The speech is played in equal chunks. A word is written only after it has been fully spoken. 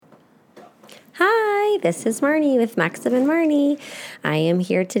this is Marnie with Maxim and Marnie. I am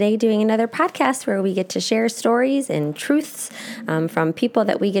here today doing another podcast where we get to share stories and truths from people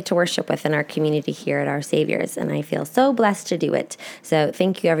that we get to worship with in our community here at Our Saviors, and I feel so blessed to do it. So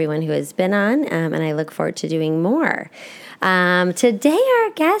thank you everyone who has been on, and I look forward to doing more. Today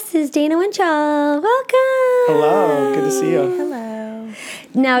our guest is Dana Winchell. Welcome. Hello, good to see you. Hello.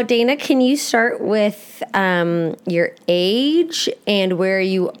 Now, Dana, can you start with your age and where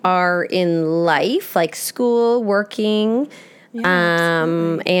you are in life, like school, working,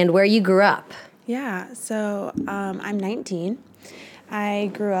 and where you grew up? Yeah, so I'm 19.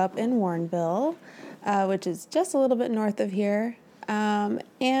 I grew up in Warrenville, which is just a little bit north of here.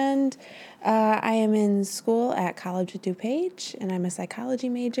 And I am in school at College of DuPage, and I'm a psychology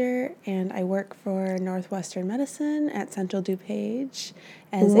major, and I work for Northwestern Medicine at Central DuPage.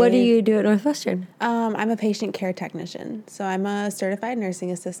 What do you do at Northwestern? I'm a patient care technician. So I'm a certified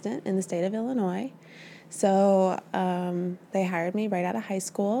nursing assistant in the state of Illinois. So they hired me right out of high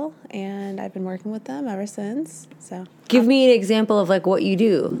school, and I've been working with them ever since. So give me an example of like what you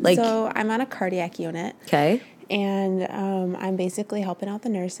do. So I'm on a cardiac unit. Okay. And I'm basically helping out the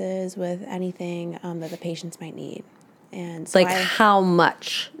nurses with anything that the patients might need. And so how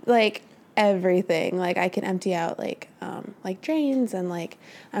much? Like everything. Like I can empty out like drains, and like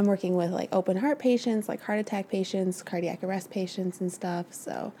I'm working with like open heart patients, like heart attack patients, cardiac arrest patients and stuff.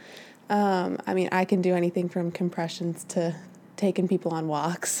 So I can do anything from compressions to taking people on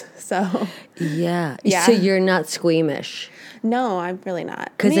walks. So yeah. So you're not squeamish. No, I'm really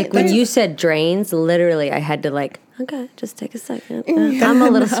not. Because when you said drains, literally I had to okay, just take a second. I'm a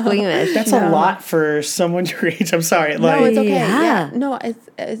little squeamish. That's a lot for someone your age. I'm sorry. No, it's okay. Yeah. No,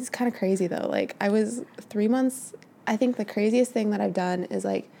 it's kind of crazy though. Like I was 3 months, I think the craziest thing that I've done is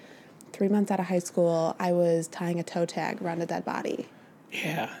 3 months out of high school, I was tying a toe tag around a dead body.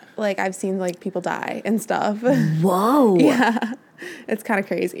 Yeah. Like I've seen people die and stuff. Whoa. Yeah. It's kind of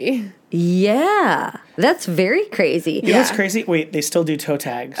crazy. Yeah. That's very crazy. You know what's crazy? Wait, they still do toe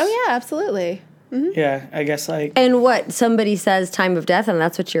tags. Oh yeah, absolutely. Mm-hmm. Yeah, I guess And what, somebody says time of death and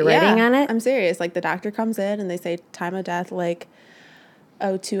that's what you're writing on it? I'm serious. Like the doctor comes in and they say time of death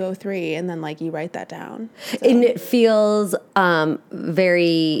 0203, and then you write that down. So. And it feels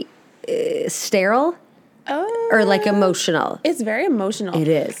very sterile? Or emotional? It's very emotional. It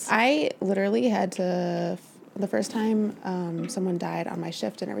is. I literally had to, the first time someone died on my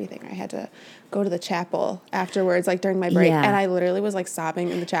shift and everything, I had to go to the chapel afterwards, during my break. Yeah. And I literally was sobbing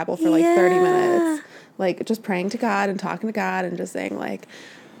in the chapel for 30 minutes. Just praying to God and talking to God and just saying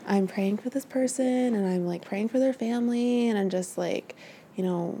I'm praying for this person and I'm praying for their family. And I'm just for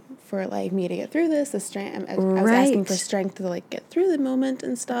me to get through this, the strength, I was asking for strength to get through the moment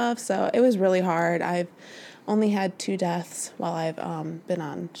and stuff. So it was really hard. I've only had 2 deaths while I've been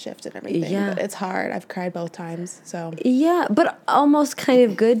on shift and everything. Yeah. But it's hard. I've cried both times. So yeah, but almost kind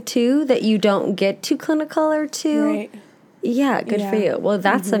of good too that you don't get too clinical or too. Right. Yeah, good for you. Well,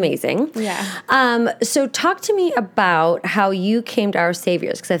 that's amazing. Yeah. So talk to me about how you came to Our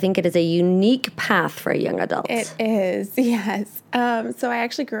Saviors, because I think it is a unique path for a young adult. It is, yes. So I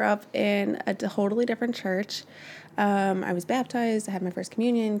actually grew up in a totally different church. I was baptized, I had my first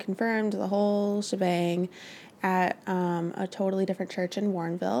communion, confirmed, the whole shebang at a totally different church in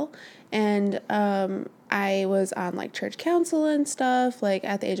Warrenville. And I was on church council and stuff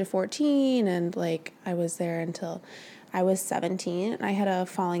at the age of 14, and I was there until I was 17. And I had a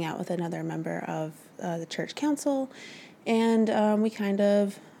falling out with another member of the church council, and we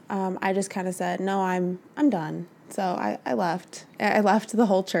I just kind of said, no, I'm done. So I left. I left the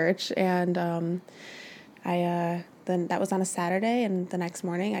whole church, and then that was on a Saturday, and the next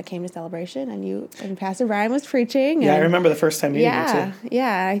morning I came to celebration, and Pastor Brian was preaching. Yeah, I remember the first time meeting you too.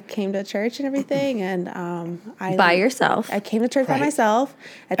 Yeah, I came to church and everything, and by yourself. I came to church by myself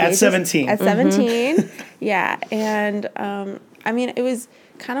at 17. At 17, yeah, and it was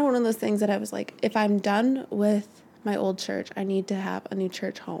kind of one of those things that I was if I'm done with my old church, I need to have a new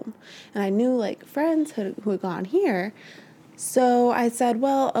church home, and I knew friends who had gone here, so I said,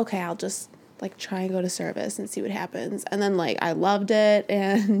 well, okay, I'll just try and go to service and see what happens. And then I loved it.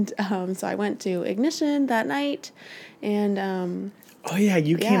 And so I went to Ignition that night. And oh yeah,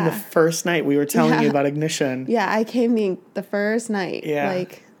 you came the first night. We were telling you about Ignition. Yeah, I came the first night to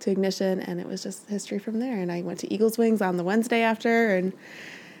Ignition, and it was just history from there. And I went to Eagles Wings on the Wednesday after, and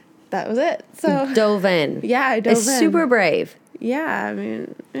that was it. So dove in. Yeah, I dove in. Super brave. Yeah,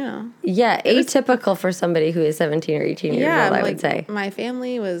 Yeah, atypical for somebody who is 17 or 18 years old, I would say. My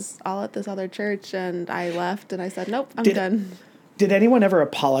family was all at this other church, and I left, and I said, nope, I'm done. Did anyone ever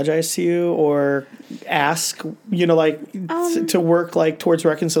apologize to you or ask, to work like towards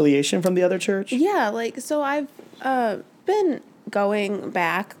reconciliation from the other church? Yeah, like, so I've been going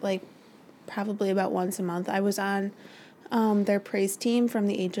back like probably about once a month. I was on their praise team from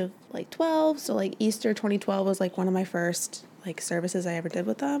the age of like 12. So like Easter 2012 was like one of my first like services I ever did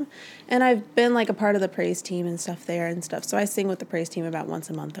with them. And I've been like a part of the praise team and stuff there and stuff. So I sing with the praise team about once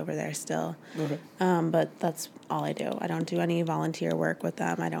a month over there still. Okay. But that's all I do. I don't do any volunteer work with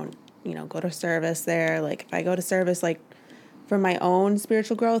them. I don't, go to service there. Like if I go to service, like for my own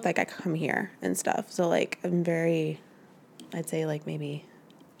spiritual growth, like I come here and stuff. So like I'd say like maybe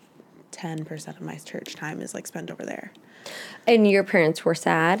 10% of my church time is like spent over there. And your parents were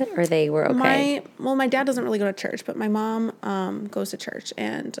sad, or they were okay? My dad doesn't really go to church, but my mom goes to church,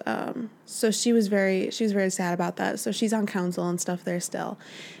 and so she was very sad about that. So she's on council and stuff there still,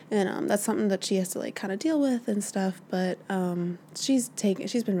 and that's something that she has to like kind of deal with and stuff. But she's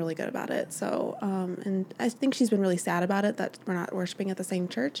been really good about it. So and I think she's been really sad about it that we're not worshiping at the same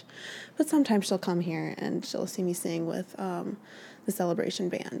church, but sometimes she'll come here and she'll see me sing with the celebration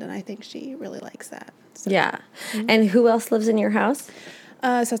band, and I think she really likes that. So. Yeah. Mm-hmm. And who else lives in your house?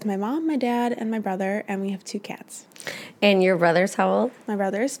 So it's my mom, my dad, and my brother, and we have 2 cats. And your brother's how old? My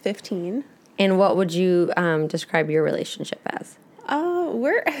brother is 15. And what would you describe your relationship as?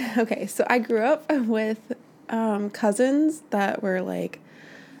 Okay, so I grew up with cousins that were like,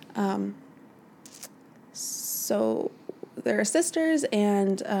 so they're sisters,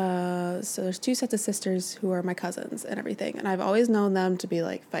 and so there's 2 sets of sisters who are my cousins and everything, and I've always known them to be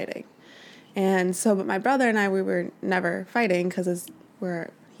like fighting. And so, but my brother and I, we were never fighting because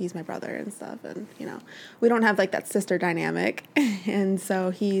he's my brother and stuff, and we don't have like that sister dynamic, and so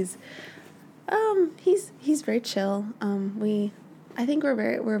he's very chill. I think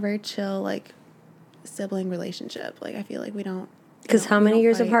we're very chill, like sibling relationship. Like I feel like we don't. Because how many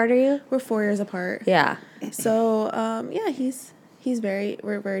years apart are you? We're 4 years apart. Yeah. So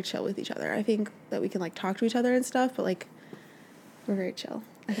we're very chill with each other. I think that we can like talk to each other and stuff, but like we're very chill.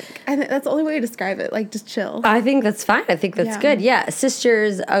 I think that's the only way to describe it, like just chill. I think that's fine. I think that's good. Yeah,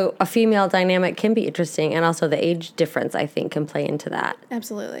 sisters, a female dynamic can be interesting, and also the age difference, I think, can play into that.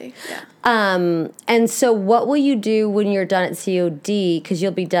 Absolutely, yeah. And so what will you do when you're done at COD? Because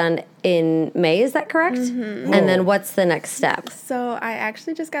you'll be done in May, is that correct? Mm-hmm. And then what's the next step? So I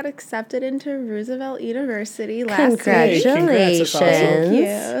actually just got accepted into Roosevelt University last week. Congratulations. Thank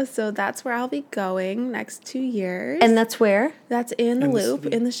you. So that's where I'll be going next 2 years. And that's where? That's in the Loop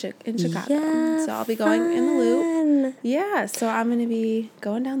in Chicago. Yeah, so I'll be going in the Loop. Yeah, so I'm going to be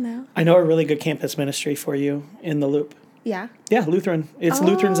going down there. I know a really good campus ministry for you in the Loop. Yeah? Yeah, Lutheran. It's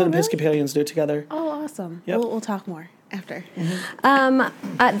Lutherans and Episcopalians do it together. Oh, awesome. Yep. We'll talk more after.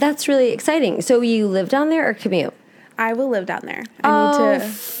 Mm-hmm. That's really exciting. So you live down there or commute? I will live down there.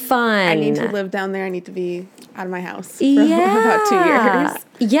 Fun. I need to live down there. I need to be out of my house for about 2 years.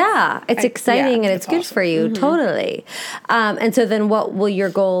 Yeah, it's exciting and it's good awesome. for you. Mm-hmm. Totally. And so then what will your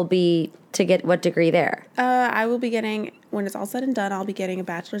goal be to get what degree there? I will be getting, when it's all said and done, I'll be getting a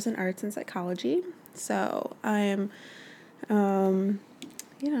bachelor's in arts and psychology. So I'm,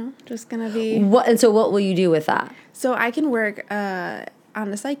 just going to be. And so what will you do with that? So I can work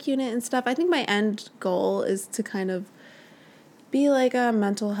on the psych unit and stuff. I think my end goal is to kind of be like a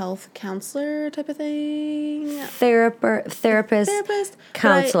mental health counselor type of thing. Therapist,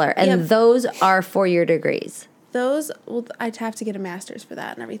 counselor. Those are 4-year degrees. Those, I'd have to get a master's for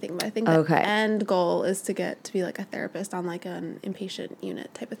that and everything. But I think the end goal is to get to be like a therapist on like an inpatient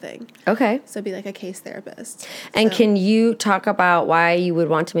unit type of thing. Okay. So be like a case therapist. And can you talk about why you would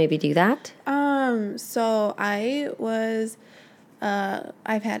want to maybe do that? So I've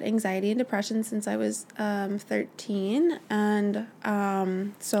had anxiety and depression since I was 13, and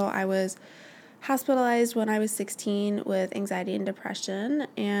so I was hospitalized when I was 16 with anxiety and depression,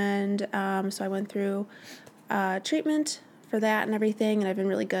 and so I went through treatment for that and everything, and I've been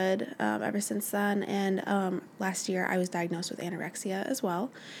really good ever since then. And last year I was diagnosed with anorexia as well,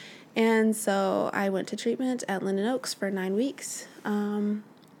 and so I went to treatment at Linden Oaks for 9 weeks,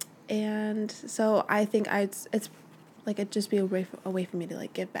 and so I think it's like it'd just be a way for me to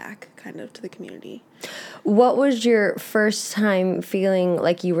like give back kind of to the community. What was your first time feeling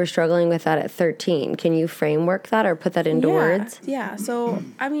like you were struggling with that at 13? Can you framework that or put that into words? Yeah. So,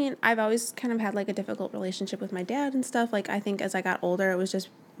 I mean, I've always kind of had like a difficult relationship with my dad and stuff. Like I think as I got older, it was just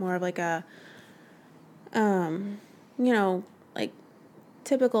more of like a, like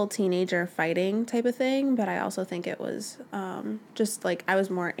typical teenager fighting type of thing, but I also think it was just like I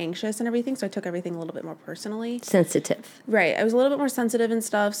was more anxious and everything, so I took everything a little bit more personally. Sensitive. Right. I was a little bit more sensitive and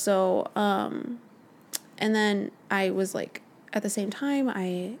stuff, so and then I was like at the same time,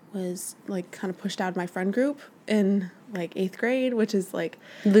 I was like kind of pushed out of my friend group in like 8th grade, which is like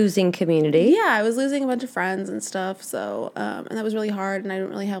Losing community. yeah, I was losing a bunch of friends and stuff. So, and that was really hard. And I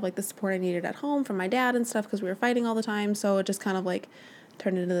didn't really have like the support I needed at home from my dad and stuff because we were fighting all the time. So it just kind of like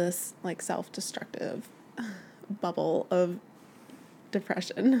turned into this like self-destructive bubble of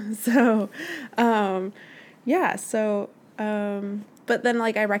depression. So, yeah. So, but then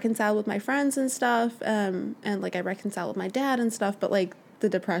like I reconciled with my friends and stuff, and like I reconciled with my dad and stuff. But like the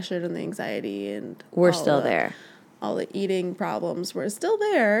depression and the anxiety and We're still there. All the eating problems were still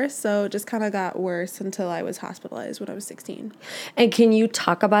there. So it just kind of got worse until I was hospitalized when I was 16. And can you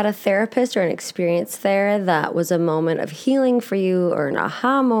talk about a therapist or an experience there that was a moment of healing for you or an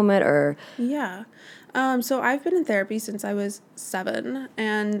aha moment or? Yeah. So I've been in therapy since I was 7,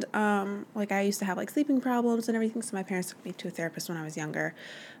 and like I used to have like sleeping problems and everything. So my parents took me to a therapist when I was younger.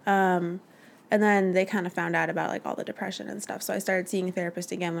 And then they kind of found out about like all the depression and stuff. So I started seeing a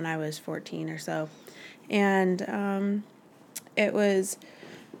therapist again when I was 14 or so. And it was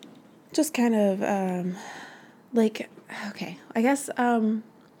just kind of like, okay, I guess one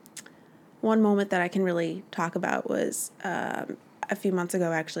moment that I can really talk about was a few months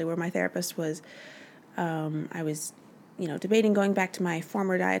ago, actually, where my therapist was, I was, debating going back to my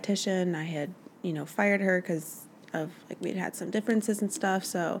former dietitian. I had, fired her because of, like, we'd had some differences and stuff.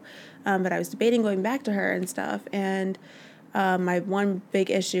 So, but I was debating going back to her and stuff. And my one big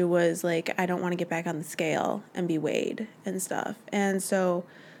issue was, like, I don't want to get back on the scale and be weighed and stuff. And so,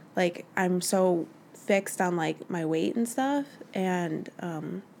 like, I'm so fixed on, like, my weight and stuff. And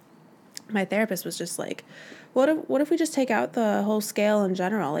my therapist was just like, what if we just take out the whole scale in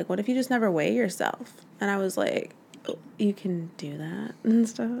general? Like, what if you just never weigh yourself? And I was like, oh, you can do that and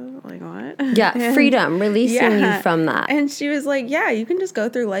stuff? Like, what? Yeah, And, freedom, releasing you from that. And she was like, yeah, you can just go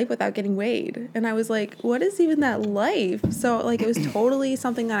through life without getting weighed. And I was like, what is even that life? So, like, it was totally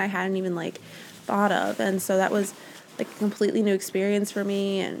something that I hadn't even, like, thought of. And so that was, like, a completely new experience for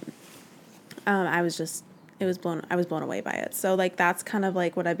me. And I was blown away by it. So, like, that's kind of,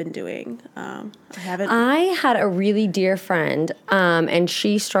 like, what I've been doing. I had a really dear friend, and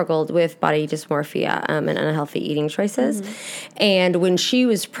she struggled with body dysmorphia and unhealthy eating choices. Mm-hmm. And when she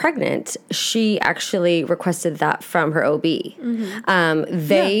was pregnant, she actually requested that from her OB. Mm-hmm.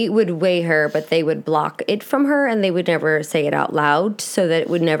 They would weigh her, but they would block it from her, and they would never say it out loud so that it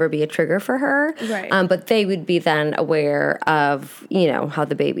would never be a trigger for her. Right. But they would be then aware of, how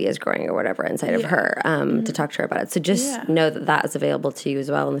the baby is growing or whatever inside of her. To talk to her about it. So just know that that is available to you as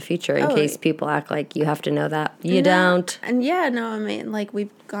well in the future in case people act like you have to know that. You don't. And I mean, like,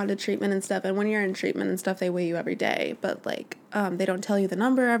 we've gone to treatment and stuff, and when you're in treatment and stuff, they weigh you every day, but, like, they don't tell you the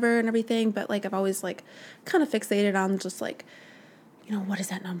number ever and everything, but, like, I've always, like, kind of fixated on just, like, what is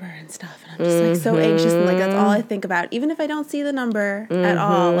that number and stuff, and I'm just, like, so anxious, and, like, that's all I think about. Even if I don't see the number at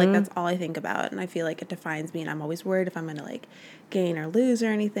all, like, that's all I think about, and I feel like it defines me, and I'm always worried if I'm going to, like, gain or lose or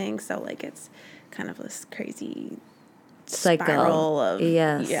anything, so, like, it's kind of this crazy spiral of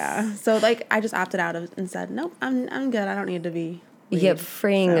so, like, I just opted out of and said, nope, I'm good, I don't need to be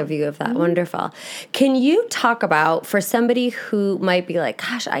freeing of you of that. Wonderful. Can you talk about, for somebody who might be like,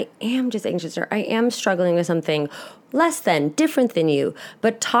 gosh, I am just anxious, or I am struggling with something less than, different than you,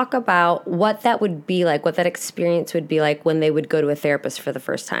 but talk about what that would be like, what that experience would be like when they would go to a therapist for the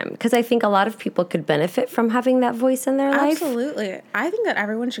first time. Because I think a lot of people could benefit from having that voice in their life. Absolutely. I think that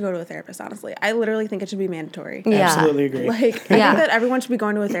everyone should go to a therapist, honestly. I literally think it should be mandatory. Yeah. Absolutely agree. Like, I think that everyone should be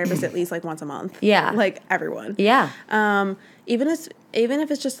going to a therapist at least, like, once a month. Yeah. Like, everyone. Yeah. Even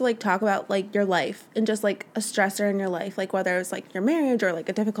if it's just to, like, talk about, like, your life and just, like, a stressor in your life, like, whether it's, like, your marriage or, like,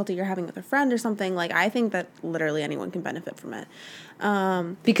 a difficulty you're having with a friend or something, like, I think that literally anyone can benefit from it.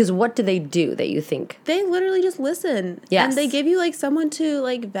 Because what do they do that you think? They literally just listen. Yes. And they give you, like, someone to,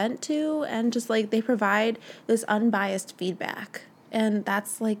 like, vent to, and just, like, they provide this unbiased feedback. And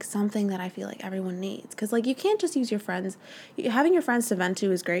that's, like, something that I feel like everyone needs. Because, like, you can't just use your friends. Having your friends to vent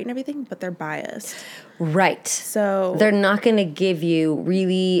to is great and everything, but they're biased. Right. So they're not going to give you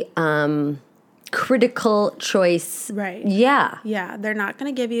really critical choice. Right. Yeah. Yeah. They're not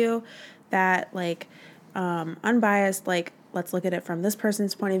going to give you that, like, unbiased, like, let's look at it from this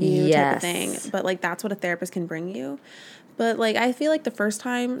person's point of view type of thing. But, like, that's what a therapist can bring you. But, like, I feel like the first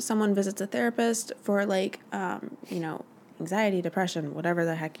time someone visits a therapist for, like, anxiety, depression, whatever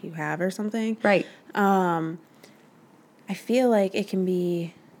the heck you have or something. Right. I feel like it can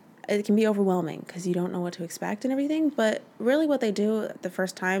be overwhelming because you don't know what to expect and everything. But really what they do the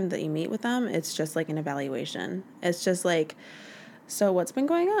first time that you meet with them, it's just like an evaluation. It's just like, so what's been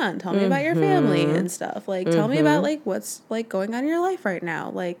going on? Tell me about your family and stuff. Like, tell me about, like, what's, like, going on in your life right now.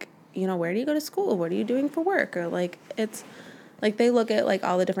 Like, where do you go to school? What are you doing for work? Or, like, it's like they look at like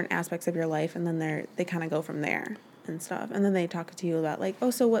all the different aspects of your life, and then they kind of go from there and stuff, and then they talk to you about like,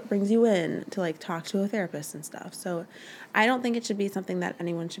 oh, so what brings you in to like talk to a therapist and stuff. So I don't think it should be something that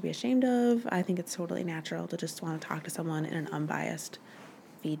anyone should be ashamed of. I think it's totally natural to just want to talk to someone in an unbiased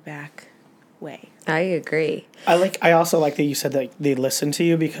feedback way. I agree. I also like that you said that they listen to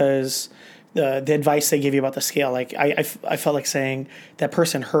you, because the advice they give you about the scale, like I felt like saying that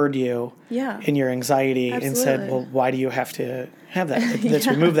person heard you in your anxiety. Absolutely. And said, well, why do you have to have that? Let's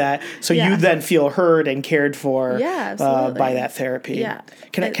remove that. So you then feel heard and cared for by that therapy. Yeah.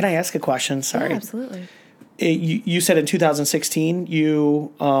 Can I ask a question? Sorry. Yeah, absolutely. You said in 2016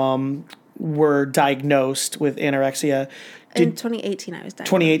 you were diagnosed with anorexia. In 2018 I was diagnosed.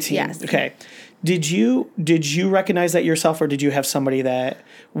 2018. Yes. Okay. Did you recognize that yourself, or did you have somebody that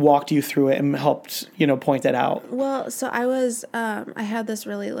walked you through it and helped, point that out? Well, so I was, I had this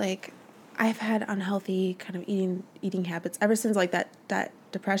really like, I've had unhealthy kind of eating habits ever since like that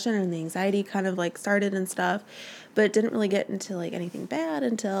depression and the anxiety kind of like started and stuff, but it didn't really get into like anything bad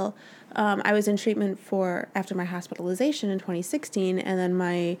until I was in treatment after my hospitalization in 2016, and then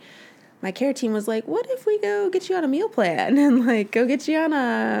my care team was like, what if we go get you on a meal plan and like go get you on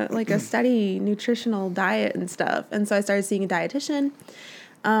a steady nutritional diet and stuff. And so I started seeing a dietitian,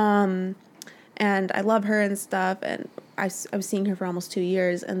 and I love her and stuff. And I was seeing her for almost 2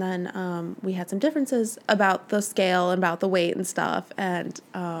 years. And then we had some differences about the scale and about the weight and stuff. And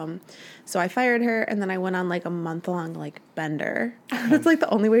so I fired her, and then I went on like a month-long like bender. That's like the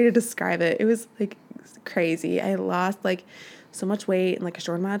only way to describe it. It was like crazy. I lost like so much weight in like a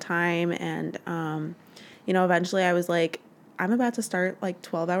short amount of time. And, eventually I was like, I'm about to start like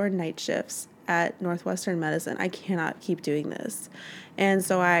 12-hour night shifts at Northwestern Medicine. I cannot keep doing this. And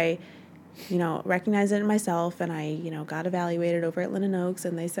so I, recognized it in myself, and I, got evaluated over at Linden Oaks,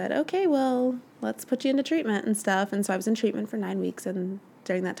 and they said, okay, well, let's put you into treatment and stuff. And so I was in treatment for 9 weeks, and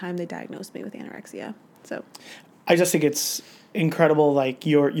during that time they diagnosed me with anorexia. So I just think it's incredible, like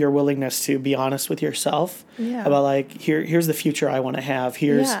your willingness to be honest with yourself about like here's the future I want to have.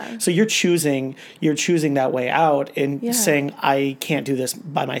 So you're choosing that way out and saying I can't do this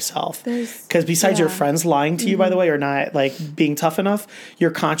by myself. Because besides your friends lying to you, by the way, or not like being tough enough,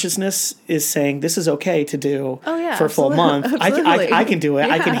 your consciousness is saying this is okay to do for a full month. I can do it.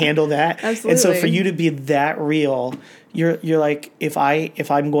 I can handle that. Absolutely. And so for you to be that real, you're like, if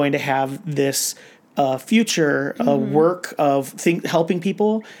I'm going to have this future work of helping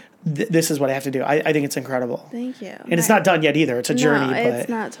people, this is what I have to do. I think it's incredible. Thank you. And it's not done yet either. It's a journey. No, it's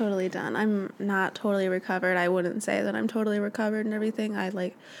not totally done. I'm not totally recovered. I wouldn't say that I'm totally recovered and everything. I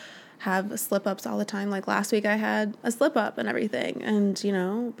like have slip-ups all the time. Like last week I had a slip-up and everything,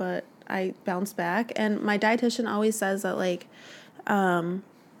 and but I bounced back. And my dietitian always says that like my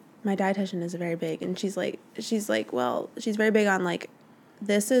dietitian is very big, and she's very big on like,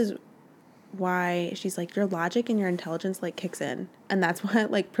 this is why she's like, your logic and your intelligence like kicks in, and that's what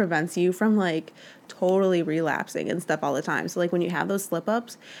like prevents you from like totally relapsing and stuff all the time. So like when you have those slip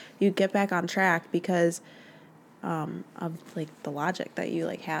ups, you get back on track because of like the logic that you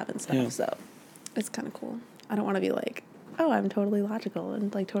like have and stuff. So it's kind of cool. I don't want to be like, oh, I'm totally logical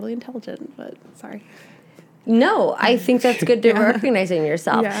and like totally intelligent, but sorry. No, I think that's good to recognizing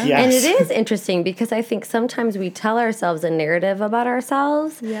yourself. Yeah. Yes. And it is interesting because I think sometimes we tell ourselves a narrative about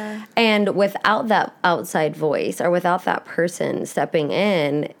ourselves. Yeah. And without that outside voice or without that person stepping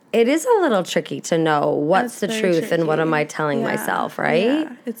in, it is a little tricky to know what's the truth and what am I telling myself, right?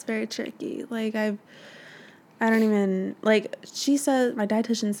 Yeah, it's very tricky. Like I don't even, like, she says, my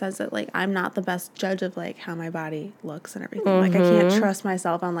dietitian says that, like, I'm not the best judge of, like, how my body looks and everything. Like, I can't trust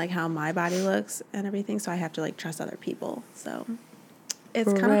myself on, like, how my body looks and everything, so I have to, like, trust other people. So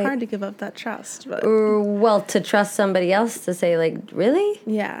it's kind of hard to give up that trust. But well, to trust somebody else to say, like, really?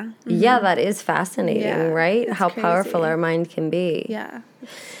 Yeah. Yeah, that is fascinating, right? How crazy. Powerful our mind can be. Yeah.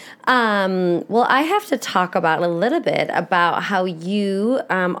 Well, I have to talk about a little bit about how you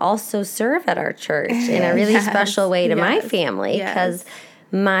also serve at our church in a really special way to my family, because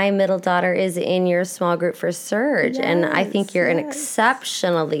my middle daughter is in your small group for Surge, and I think you're an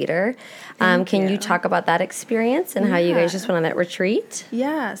exceptional leader. Can you talk about that experience and how you guys just went on that retreat?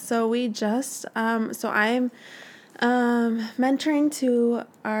 Yeah, so we just, so I'm mentoring to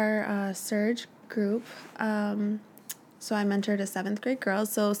our Surge group. So I mentored a 7th grade girl.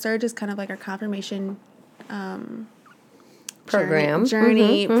 So Surge is kind of like our confirmation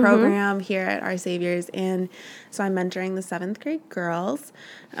journey program here at Our Saviors. And so I'm mentoring the 7th grade girls.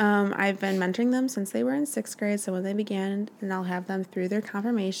 I've been mentoring them since they were in 6th grade. So when they began, and I'll have them through their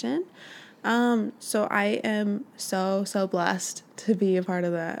confirmation. So I am so blessed to be a part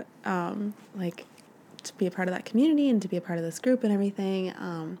of that, like to be a part of that community and to be a part of this group and everything.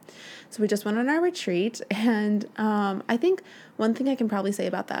 So we just went on our retreat, and I think one thing I can probably say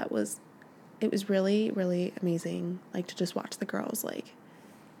about that was it was really, really amazing, like, to just watch the girls, like,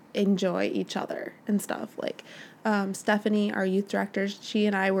 enjoy each other and stuff. Like, Stephanie, our youth director, she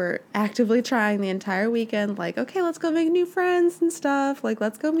and I were actively trying the entire weekend, like, okay, let's go make new friends and stuff. Like,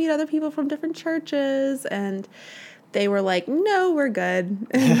 let's go meet other people from different churches. And they were like, no, we're good.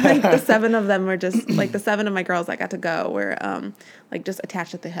 And, like, the 7 of them were just, like, the 7 of my girls that got to go were, like, just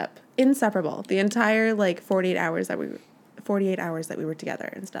attached at the hip, inseparable. The entire, like, 48 hours that we were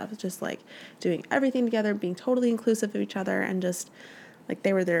together and stuff. Just, like, doing everything together, being totally inclusive of each other, and just, like,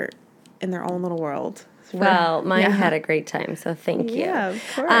 they were there in their own little world. Well, mine had a great time, so thank you. Yeah, of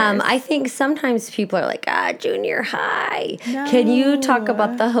course. I think sometimes people are like, junior high. No. Can you talk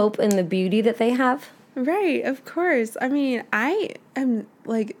about the hope and the beauty that they have? Right, of course. I mean, I am,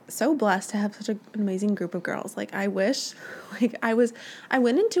 like, so blessed to have such an amazing group of girls. Like, I wish, like, I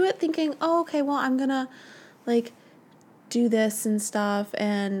went into it thinking, oh, okay, well, I'm gonna, like, do this and stuff,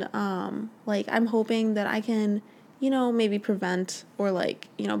 and, like, I'm hoping that I can, you know, maybe prevent or, like,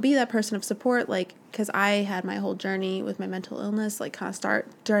 you know, be that person of support, like, because I had my whole journey with my mental illness, like, kind of start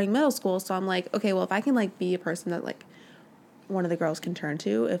during middle school, so I'm like, okay, well, if I can, like, be a person that, like, one of the girls can turn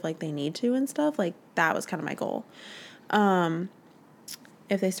to if, like, they need to and stuff, like, that was kind of my goal,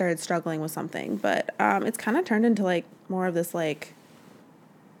 if they started struggling with something, but, it's kind of turned into, like, more of this, like,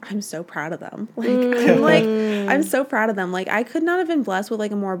 I'm so proud of them, like, I'm so proud of them, like, I could not have been blessed with,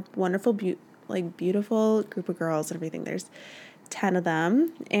 like, a more wonderful, beautiful group of girls and everything. There's 10 of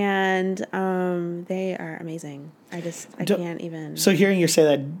them, and they are amazing. I can't even. So hearing you say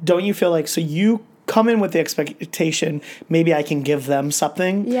that, don't you feel like, so you come in with the expectation, maybe I can give them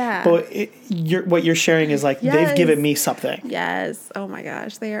something? Yeah. But what you're sharing is like, they've given me something. Yes. Oh my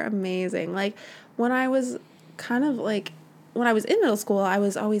gosh, they are amazing. Like, when I was in middle school, I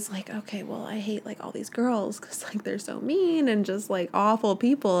was always like, okay, well, I hate, like, all these girls because, like, they're so mean and just, like, awful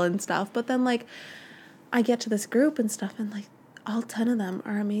people and stuff. But then, like, I get to this group and stuff, and, like, all 10 of them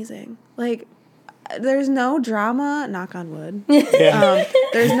are amazing. Like, there's no drama, knock on wood. Yeah.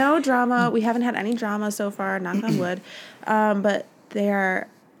 There's no drama. We haven't had any drama so far, knock on wood. But they're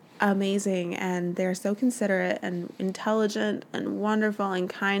amazing, and they're so considerate and intelligent and wonderful and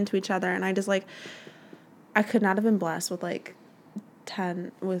kind to each other. And I just, like, I could not have been blessed with, like,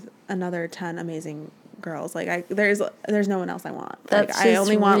 another 10 amazing girls. Like, there's no one else I want. That's like, I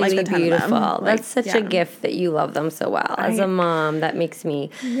only want, like, the 10 beautiful. of them. That's such a gift that you love them so well. As a mom, that makes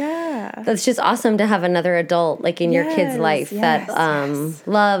me. Yeah. That's just awesome to have another adult, like, in your kid's life that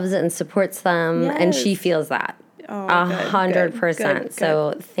loves and supports them, and she feels that. 100%.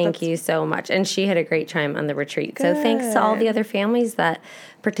 So thank you so much. And she had a great time on the retreat. Good. So thanks to all the other families that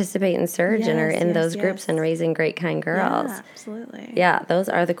participate in Surge and are in those groups and raising great, kind girls. Yeah, absolutely. Yeah, those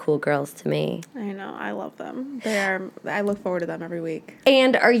are the cool girls to me. I know. I love them. I look forward to them every week.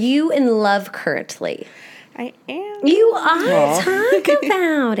 And are you in love currently? I am. You are? Talk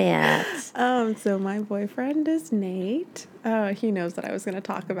about it. So my boyfriend is Nate. He knows that I was going to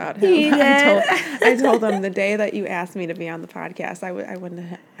talk about him. He did. I told him the day that you asked me to be on the podcast,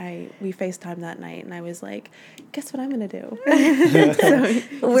 we FaceTimed that night, and I was like, guess what I'm going to do?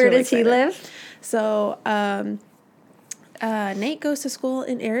 So where does he live? So, Nate goes to school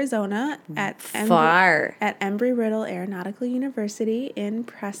in Arizona at Embry-Riddle Aeronautical University in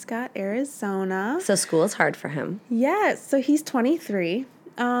Prescott, Arizona. So school is hard for him. Yes. So he's 23.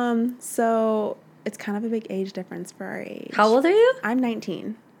 So it's kind of a big age difference for our age. How old are you? I'm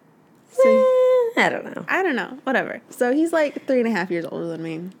 19. So I don't know. Whatever. So he's like 3.5 years older than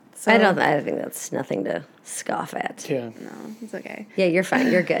me. So I think that's nothing to scoff at. Yeah. No, it's okay. Yeah, you're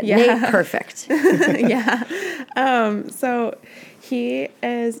fine. You're good. Nate, perfect. Yeah. So he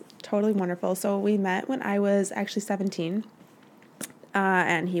is totally wonderful. So we met when I was actually 17.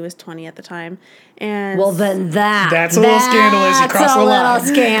 And he was 20 at the time. And well, then that's a little scandalous. You crossed the line. That's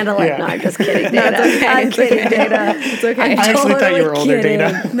a little scandalous. Yeah. No, I'm just kidding, Dana. No, it's okay. I'm kidding, Dana. It's okay. I actually thought you were older,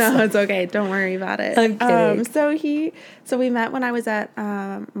 Dana. No, it's okay. Don't worry about it. I'm kidding. So we met when I was at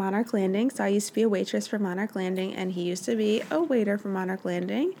Monarch Landing. So I used to be a waitress for Monarch Landing, and he used to be a waiter for Monarch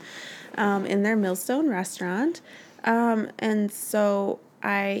Landing in their Millstone restaurant. And so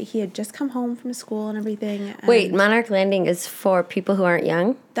he had just come home from school and everything. And wait, Monarch Landing is for people who aren't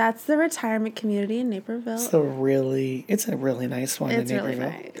young? That's the retirement community in Naperville. It's a really nice one in Naperville. Really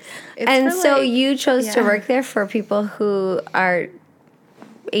nice. And so you chose to work there for people who are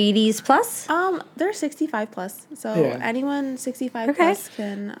 80s plus? They're 65 plus. So anyone 65 plus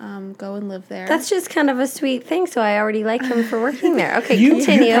can go and live there. That's just kind of a sweet thing. So I already like him for working there. Okay,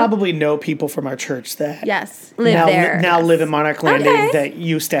 continue. You probably know people from our church that live there. Now live in Monarch Landing that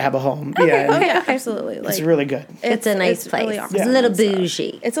used to have a home. Okay, absolutely. It's really good. It's a nice place. Really awesome. It's a little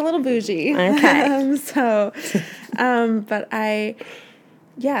bougie. It's a little bougie. Okay. But I've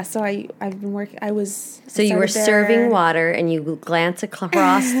been working. So you were serving water, and you glance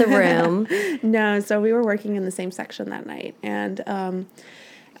across the room. No, so we were working in the same section that night, and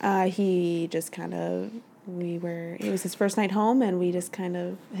he just kind of. It was his first night home, and we just kind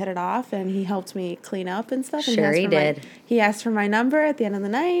of hit it off, and he helped me clean up and stuff. Sure, he did. He asked for my number at the end of the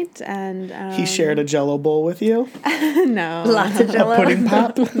night, and he shared a Jell-O bowl with you. No, lots of Jell-O. A pudding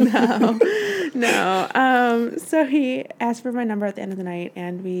pop. No. So he asked for my number at the end of the night,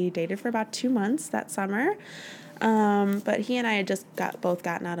 and we dated for about 2 months that summer. But he and I had just both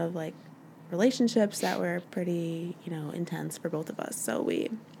gotten out of like relationships that were pretty, intense for both of us. So we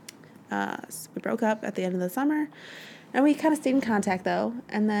broke up at the end of the summer, and we kind of stayed in contact though.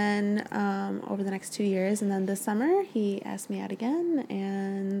 And then over the next 2 years, and then this summer he asked me out again,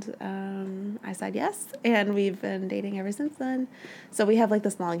 and I said yes, and we've been dating ever since then. So we have like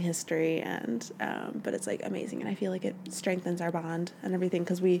this long history, and but it's like amazing, and I feel like it strengthens our bond and everything,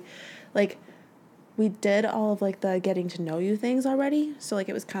 because we did all of like the getting to know you things already. So like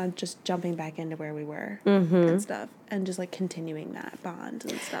it was kind of just jumping back into where we were and stuff, and just like continuing that bond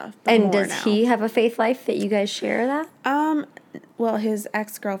and stuff. And does he have a faith life that you guys share that? Well, his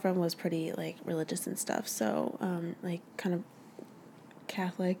ex-girlfriend was pretty like religious and stuff. So like kind of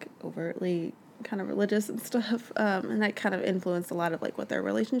Catholic, overtly kind of religious and stuff. And that kind of influenced a lot of like what their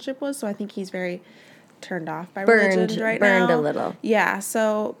relationship was. So I think he's very turned off by religion right now. Burned a little. Yeah.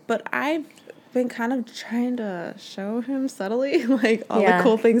 So, but I've been kind of trying to show him subtly like all the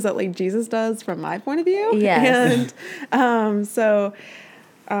cool things that like Jesus does from my point of view. Yes. And so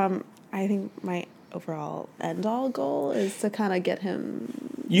I think my overall end all goal is to kind of get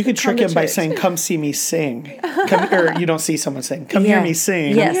him. You could trick him by saying, "Come see me sing," or you don't see someone sing. Come hear me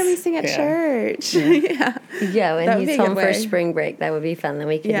sing. Come hear me sing at church. Yeah, when he's home for spring break, that would be fun. Then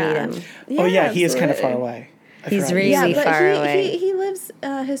we could meet him. Yeah, he absolutely is kind of far away. He's really far away. He lives.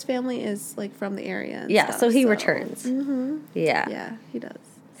 His family is like from the area. And stuff, so he returns. Mm-hmm. Yeah, he does.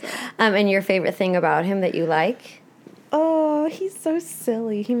 So. And your favorite thing about him that you like? Oh, he's so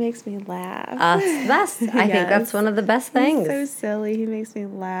silly. He makes me laugh. It's the best. I think that's one of the best things. He's so silly. He makes me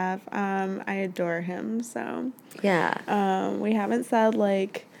laugh. I adore him. So yeah. We haven't said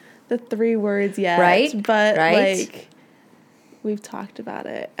like the 3 words yet, right? But like we've talked about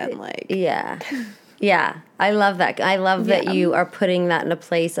it, and like yeah. I love that. I love that you are putting that in a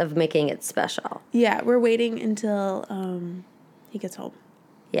place of making it special. Yeah, we're waiting until he gets home.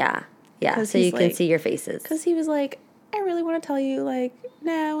 Yeah. So you can see your faces. Because he was like, I really want to tell you like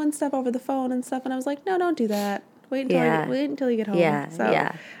now and stuff over the phone and stuff, and I was like, no, don't do that. Wait until you get home. So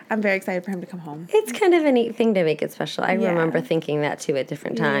I'm very excited for him to come home. It's kind of a neat thing to make it special. I remember thinking that too at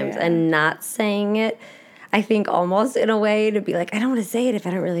different times and not saying it. I think almost in a way to be like, I don't want to say it if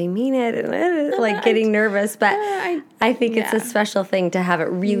I don't really mean it, and like getting nervous. But I think it's a special thing to have it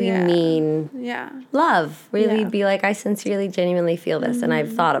really mean love. Really be like, I sincerely, genuinely feel this, and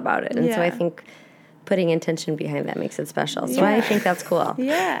I've thought about it. And so I think putting intention behind that makes it special. So I think that's cool.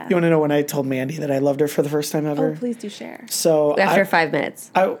 Yeah. You want to know when I told Mandy that I loved her for the first time ever? Oh, please do share. So after 5 minutes.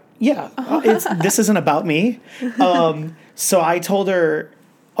 This isn't about me. So I told her.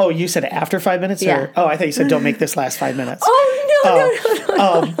 Oh, you said after 5 minutes? Yeah. Or, I thought you said don't make this last 5 minutes. Oh,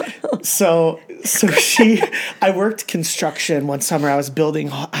 no. So I worked construction one summer. I was building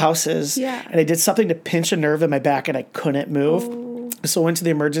houses. Yeah. And I did something to pinch a nerve in my back, and I couldn't move. Oh. So I went to the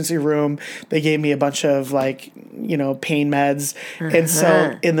emergency room. They gave me a bunch of pain meds. And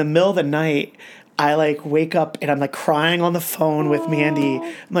so in the middle of the night, I wake up and I'm crying on the phone with Mandy.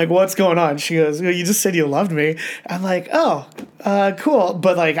 I'm like, what's going on? She goes, well, you just said you loved me. I'm like, oh, cool.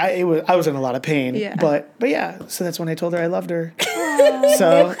 But I was in a lot of pain. Yeah. But yeah, so that's when I told her I loved her.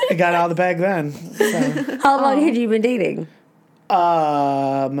 So it got out of the bag then. So. How long had you been dating?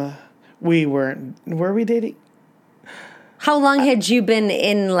 Were we dating? How long had you been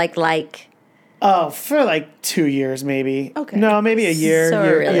in Oh, for 2 years maybe. Okay. No, maybe a year. So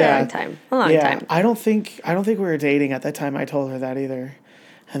a really long time. A long time. I don't think we were dating at that time. I told her that either.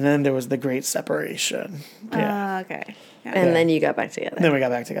 And then there was the great separation. Yeah. Okay. Yeah. And then you got back together. Then we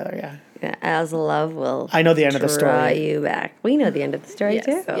got back together, yeah. As love will I know the end of the story. Draw you back. We know the end of the story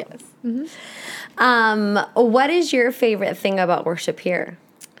too. Yes. Mm-hmm. What is your favorite thing about worship here?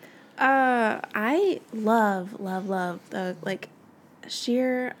 I love the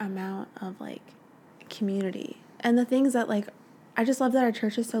sheer amount of like community and the things that like, I just love that our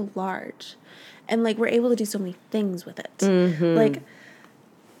church is so large and like we're able to do so many things with it. Mm-hmm. Like,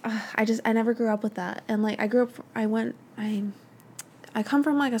 I never grew up with that. And like, I come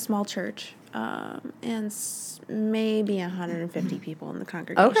from like a small church, and maybe 150 people in the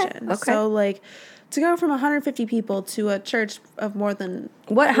congregation. Okay. So like, to go from 150 people to a church of more than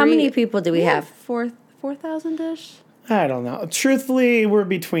how many people do we have? 4,000-ish. I don't know. Truthfully, we're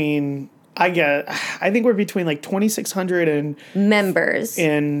between. I think we're between like 2,600 and members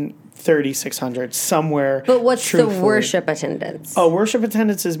and 3,600 somewhere. But what's the worship attendance? Oh, worship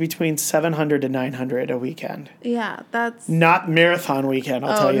attendance is between 700 to 900 a weekend. Yeah, that's not marathon weekend.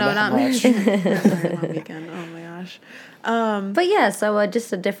 I'll tell you that much. Marathon weekend. Oh my gosh. But yeah, so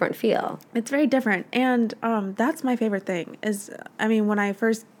just a different feel. It's very different, and that's my favorite thing. Is when my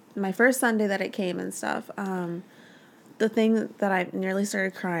first Sunday that it came and stuff. The thing that I nearly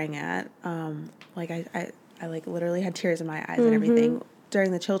started crying at, like I like literally had tears in my eyes and everything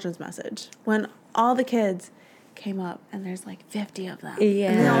during the children's message when all the kids came up and there's like 50 of them.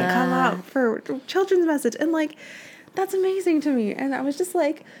 Yeah. And they all come up for children's message and like that's amazing to me. And I was just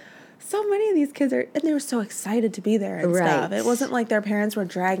like, so many of these kids and they were so excited to be there and stuff. It wasn't like their parents were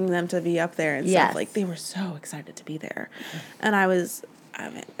dragging them to be up there and stuff. Like they were so excited to be there. And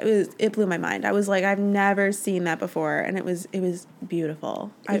it blew my mind. I was like, I've never seen that before, and it was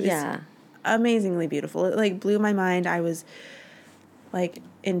beautiful. It was amazingly beautiful. It like blew my mind. I was like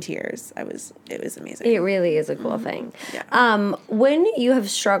in tears. It was amazing. It really is a cool thing. Yeah. When you have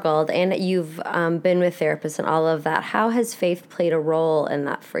struggled and you've been with therapists and all of that, how has faith played a role in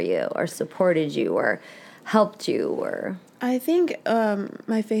that for you, or supported you, or helped you, or? I think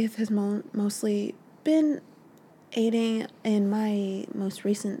my faith has mostly been aiding in my most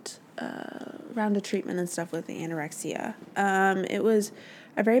recent round of treatment and stuff with the anorexia. It was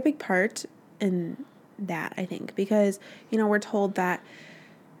a very big part in that, I think, because, we're told that,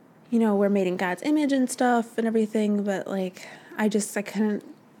 we're made in God's image and stuff and everything, but like, I couldn't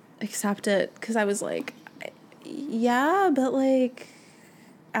accept it because I was like, yeah, but like,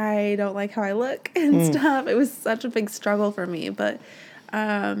 I don't like how I look and stuff. It was such a big struggle for me, but,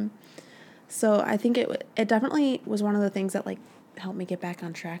 so I think it definitely was one of the things that like helped me get back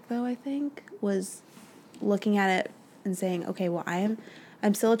on track though, I think, was looking at it and saying, okay, well, I'm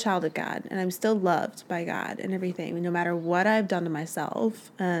still a child of God and I'm still loved by God and everything, no matter what I've done to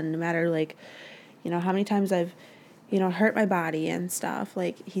myself and no matter like, how many times I've, hurt my body and stuff,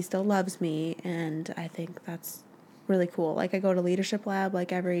 like he still loves me. And I think that's really cool. Like I go to Leadership Lab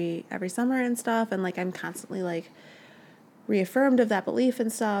like every summer and stuff. And like, I'm constantly like reaffirmed of that belief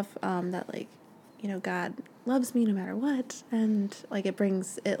and stuff, that like, God loves me no matter what. And like, it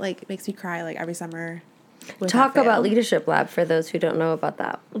makes me cry like every summer. Talk about Leadership Lab for those who don't know about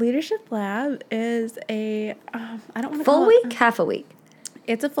that. Leadership Lab is I don't want to full week, half a week.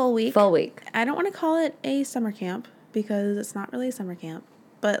 It's a full week. Full week. I don't want to call it a summer camp because it's not really a summer camp,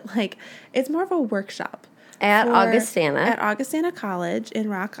 but like it's more of a workshop at Augustana College in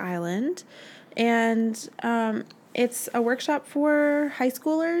Rock Island, and it's a workshop for high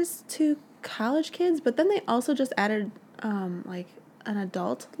schoolers to college kids, but then they also just added like an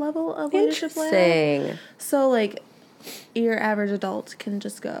adult level of Leadership Lab. So like your average adult can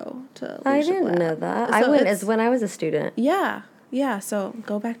just go to Leadership I didn't Lab. know that. So I went as when I was a student. Yeah, so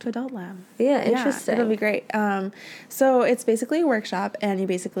go back to Adult Lab. Yeah, interesting. It'll be great. So it's basically a workshop, and you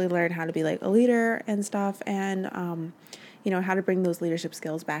basically learn how to be like a leader and stuff, and how to bring those leadership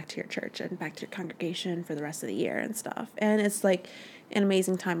skills back to your church and back to your congregation for the rest of the year and stuff. And it's like an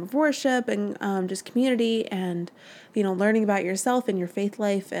amazing time of worship and just community and, learning about yourself and your faith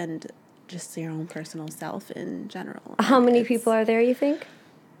life and just your own personal self in general. How many people are there, you think?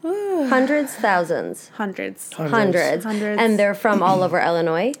 Hundreds, thousands? Hundreds. And they're from all over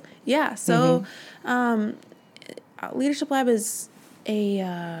Illinois? Yeah. So Leadership Lab is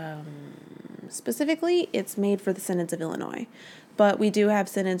specifically, it's made for the synods of Illinois. But we do have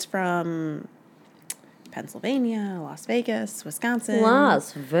synods from Pennsylvania, Las Vegas, Wisconsin.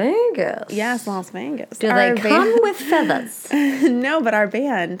 Las Vegas? Yes, Las Vegas. Do they come with feathers? No, but our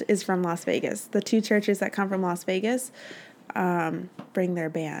band is from Las Vegas. The two churches that come from Las Vegas bring their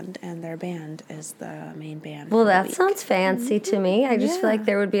band, and their band is the main band. Well, that sounds fancy to me. I just feel like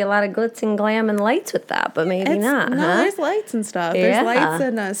there would be a lot of glitz and glam and lights with that, but maybe not. No, there's lights and stuff. There's lights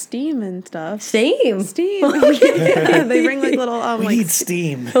and steam and stuff. Steam. Yeah, they bring like little we need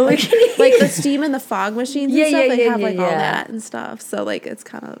steam. like the steam and the fog machines and stuff. They have like all that and stuff. So like it's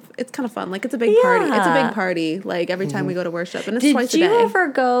kind of fun. Like it's a big party. It's a big party. Like every time we go to worship, and it's twice a day. Did you ever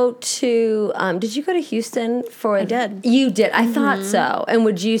go to? Did you go to Houston for? I did. You did. did. I thought so. And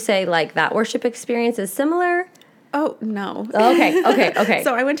would you say like that worship experience is similar? Oh, no. Okay.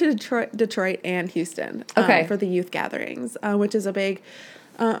 So I went to Detroit and Houston for the youth gatherings, which is a big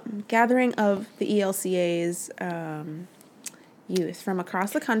gathering of the ELCA's youth from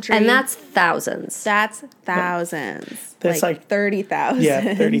across the country. And that's thousands. That's thousands. That's like 30,000.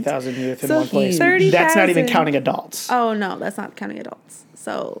 Yeah, 30,000 youth in one place. 30,000. That's not even counting adults. Oh, no, that's not counting adults.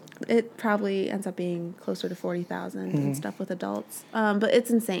 So it probably ends up being closer to 40,000 and stuff with adults. But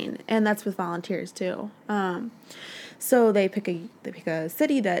it's insane. And that's with volunteers too. So they pick a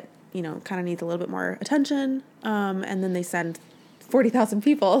city that, kind of needs a little bit more attention. And then they send 40,000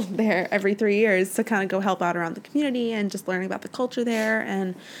 people there every 3 years to kind of go help out around the community and just learning about the culture there.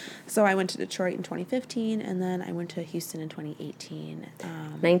 And so I went to Detroit in 2015, and then I went to Houston in 2018.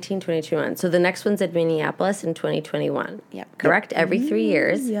 1921. So the next one's at Minneapolis in 2021. Yep. Correct? Every 3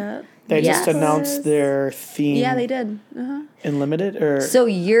 years. Yep. They just announced their theme. Yeah, they did. In limited or so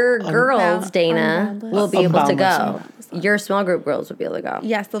your girls, Dana, will be able to go. Your small group girls will be able to go.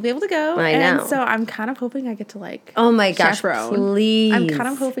 Yes, they'll be able to go. I know. And so I'm kind of hoping I get to oh my gosh, chaperone. Please. I'm kind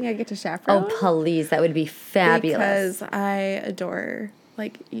of hoping I get to chaperone. Oh please, that would be fabulous. Because I adore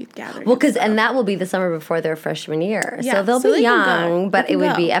youth gatherings. Well, and that will be the summer before their freshman year, Yeah, so they'll so be they can young, go. but They it can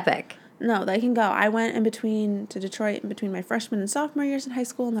would go. be epic. No, they can go. I went to Detroit in between my freshman and sophomore years in high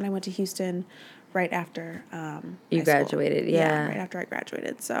school, and then I went to Houston right after You high graduated, school. yeah. Right after I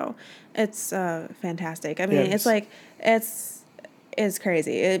graduated. So it's fantastic. I mean, it's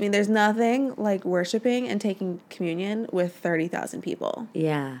crazy. I mean, there's nothing like worshiping and taking communion with 30,000 people.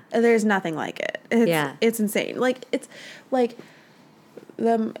 Yeah. There's nothing like it. It's insane.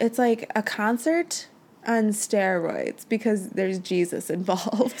 It's like a concert on steroids because there's Jesus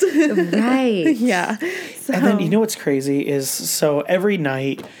involved. Right. Yeah. So. And then you know what's crazy is so every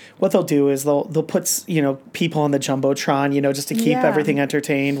night what they'll do is they'll put people on the jumbotron just to keep everything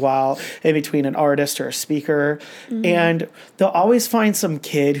entertained while in between an artist or a speaker, and they'll always find some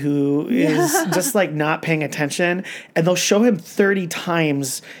kid who is just not paying attention, and they'll show him 30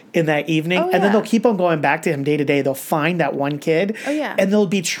 times in that evening, and then they'll keep on going back to him day to day. They'll find that one kid, and they'll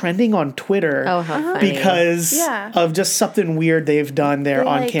be trending on Twitter how funny. because of just something weird they've done there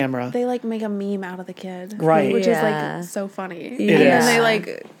on camera. They make a meme out of the kid, right? Which is so funny. It is. And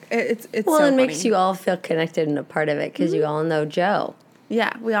they it's well, so it funny. makes you all feel connected and a part of it because you all know Joe.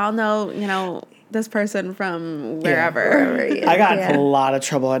 Yeah, we all know this person from wherever. I got in a lot of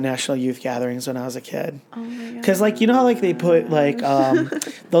trouble at National Youth Gatherings when I was a kid. Oh my god! Because how they put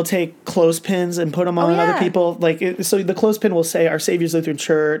they'll take clothespins and put them on other people. So the clothespin will say Our Savior's Lutheran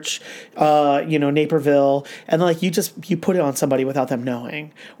Church, Naperville, and you put it on somebody without them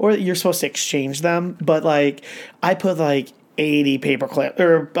knowing, or you're supposed to exchange them. But I put 80 paperclip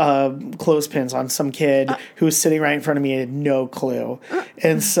or clothespins on some kid who was sitting right in front of me and had no clue.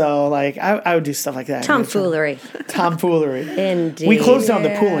 And so I would do stuff like that. Tomfoolery. Indeed. We closed down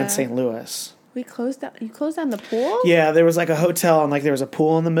the pool in St. Louis. You closed down the pool? Yeah, there was a hotel and there was a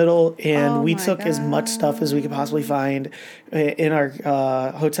pool in the middle, and we took as much stuff as we could possibly find in our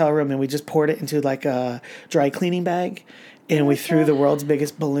hotel room, and we just poured it into a dry cleaning bag, and we threw the world's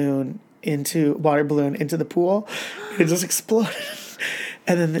biggest water balloon into the pool. It just exploded.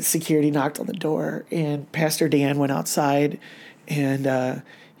 And then the security knocked on the door, and Pastor Dan went outside, and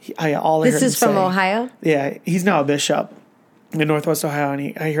This is from Ohio? Yeah, he's now a bishop in Northwest Ohio,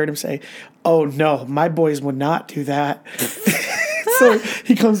 and I heard him say, "Oh no, my boys would not do that." So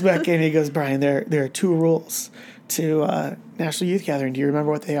he comes back in and he goes, "Brian, there are 2 rules to National Youth Gathering. Do you remember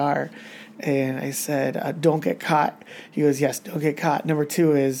what they are?" And I said, "Don't get caught." He goes, "Yes, don't get caught. Number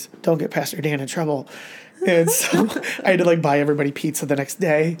 2 is don't get Pastor Dan in trouble." And so I had to buy everybody pizza the next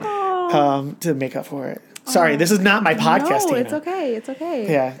day to make up for it. Sorry, this is not my podcast. No, it's okay. It's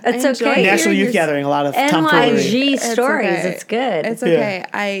okay. Yeah, it's okay. National Youth Gathering, a lot of tomfoolery. NYG stories. It's good. It's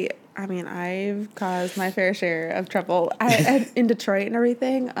okay. I mean, I've caused my fair share of trouble in Detroit and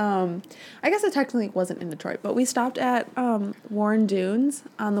everything. I guess it technically wasn't in Detroit, but we stopped at Warren Dunes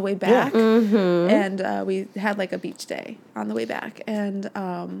on the way back, and we had a beach day on the way back. And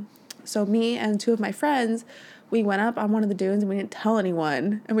so me and 2 of my friends, we went up on one of the dunes and we didn't tell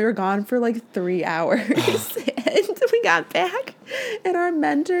anyone, and we were gone for 3 hours. And we got back, and our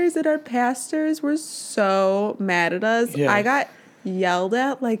mentors and our pastors were so mad at us. Yeah. I got yelled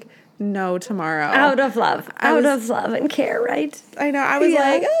at no tomorrow. Out of love and care, right? I know. I was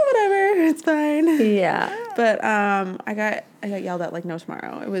whatever, it's fine. Yeah. But I got yelled at no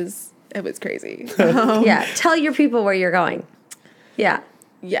tomorrow. It was crazy. Yeah. Tell your people where you're going. Yeah.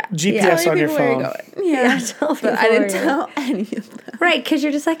 GPS on your phone. Yeah, but I didn't tell any of them. Right, because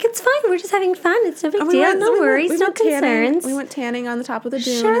you're just like, it's fine. We're just having fun. It's no big deal. No worries, no concerns. We went tanning on the top of the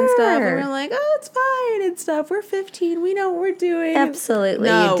dune and stuff. And we were like, oh, it's fine and stuff. We're 15. We know what we're doing. Absolutely,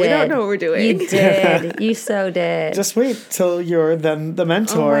 no, you did. We don't know what we're doing. You did. You so did. Just wait till you're then the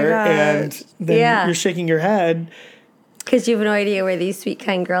mentor and then you're shaking your head. Because you have no idea where these sweet,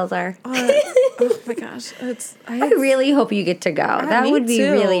 kind girls are. Oh my gosh. I really hope you get to go. That would be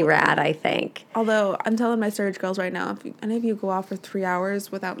really rad, I think. Although, I'm telling my surge girls right now, if any of you go off for 3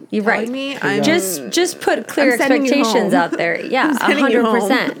 hours without telling me, I'm just put clear expectations out there. Yeah,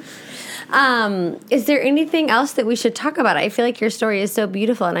 100%. Is there anything else that we should talk about? I feel like your story is so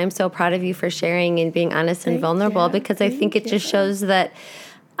beautiful, and I'm so proud of you for sharing and being honest and vulnerable, because I think it just shows that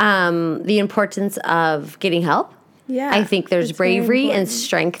the importance of getting help. Yeah, I think there's bravery and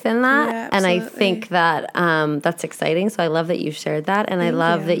strength in that. Yeah, and I think that that's exciting. So I love that you've shared that. And I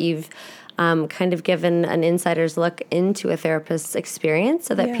love that you've kind of given an insider's look into a therapist's experience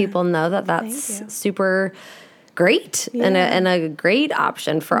so that people know that that's super great and a great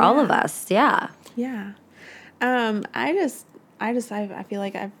option for all of us. Yeah. Yeah.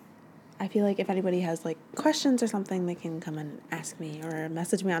 I feel like if anybody has like questions or something, they can come and ask me or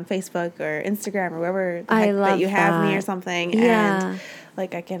message me on Facebook or Instagram or wherever that you have me or something. Yeah. And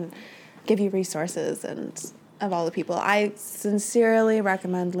like I can give you resources and of all the people. I sincerely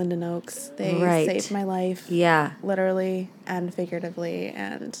recommend Linden Oaks. They saved my life. Yeah. Literally and figuratively.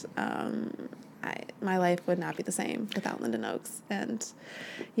 And my life would not be the same without Linden Oaks. And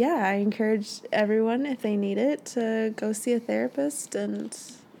yeah, I encourage everyone, if they need it, to go see a therapist and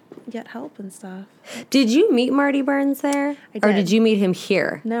get help and stuff. Did you meet Marty Burns there? I did. Or did you meet him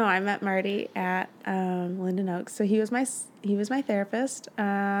here? No, I met Marty at Linden Oaks. So he was my therapist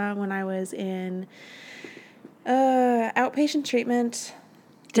when I was in outpatient treatment.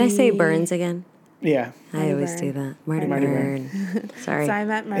 Did I say Burns again? Yeah. I always do that. Marty Burn. Sorry. So I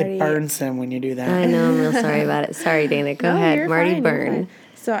met Marty. It burns him when you do that. I know. I'm real sorry about it. Sorry, Dana. Go ahead. Marty Burn.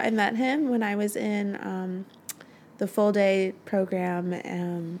 So I met him when I was in the full day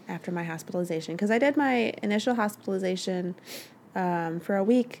program after my hospitalization, because I did my initial hospitalization for a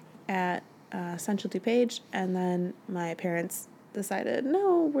week at Central DuPage, and then my parents decided,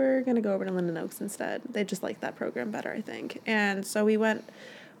 no, we're going to go over to Linden Oaks instead. They just liked that program better, I think. And so we went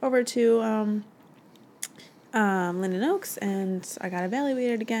over to Linden Oaks, and I got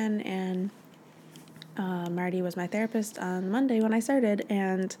evaluated again, and Marty was my therapist on Monday when I started,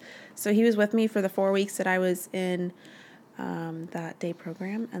 and so he was with me for the 4 weeks that I was in that day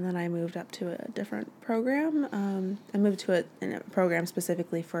program, and then I moved up to a different program. I moved to a program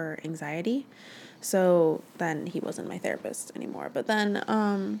specifically for anxiety, so then he wasn't my therapist anymore. But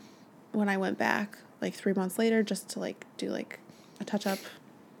then when I went back, like 3 months later, just to like do like a touch-up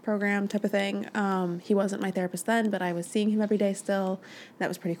program type of thing, he wasn't my therapist then, but I was seeing him every day still. That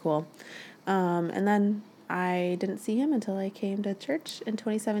was pretty cool. And then I didn't see him until I came to church in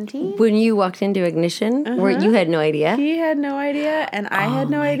 2017. When you walked into Ignition, you had no idea? He had no idea, and I had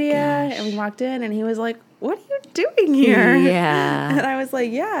no idea. Gosh. And we walked in, and he was like, what are you doing here? Yeah. And I was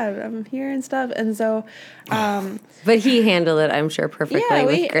like, yeah, I'm here and stuff. And so... but he handled it, I'm sure, perfectly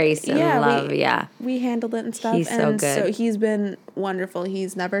with grace and love. We handled it and stuff. He's so good. So he's been wonderful.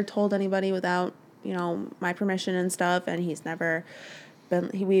 He's never told anybody without, my permission and stuff, and he's never...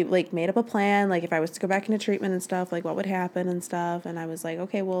 we like made up a plan, like if I was to go back into treatment and stuff, like what would happen and stuff. And I was like,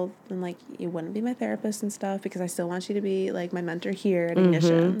 okay, well then like you wouldn't be my therapist and stuff because I still want you to be like my mentor here at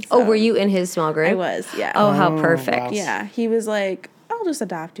Ignition. So, oh, were you in his small group? I was, yeah. Oh, how perfect. Wow. Yeah, he was like, I'll just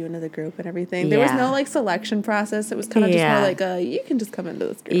adopt you into the group and everything. There was no like selection process. It was kind of just more like you can just come into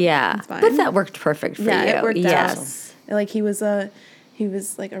this group. Yeah, it's fine. But that worked perfect for you. Yeah, it worked out. Yes. Like he was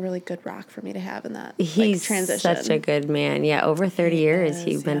like a really good rock for me to have in that He's transition. Such a good man. Yeah, over 30 years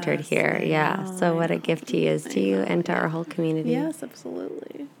he mentored here. Yeah, so what a gift he is to you and to our whole community. Yes,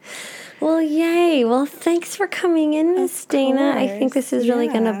 absolutely. Well, yay. Well, thanks for coming in, Miss Dana. I think this is really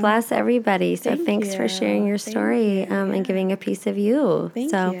going to bless everybody. So thanks for sharing your story and giving a piece of you.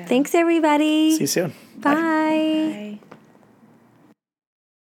 Thank you. Thanks, everybody. See you soon. Bye. Bye.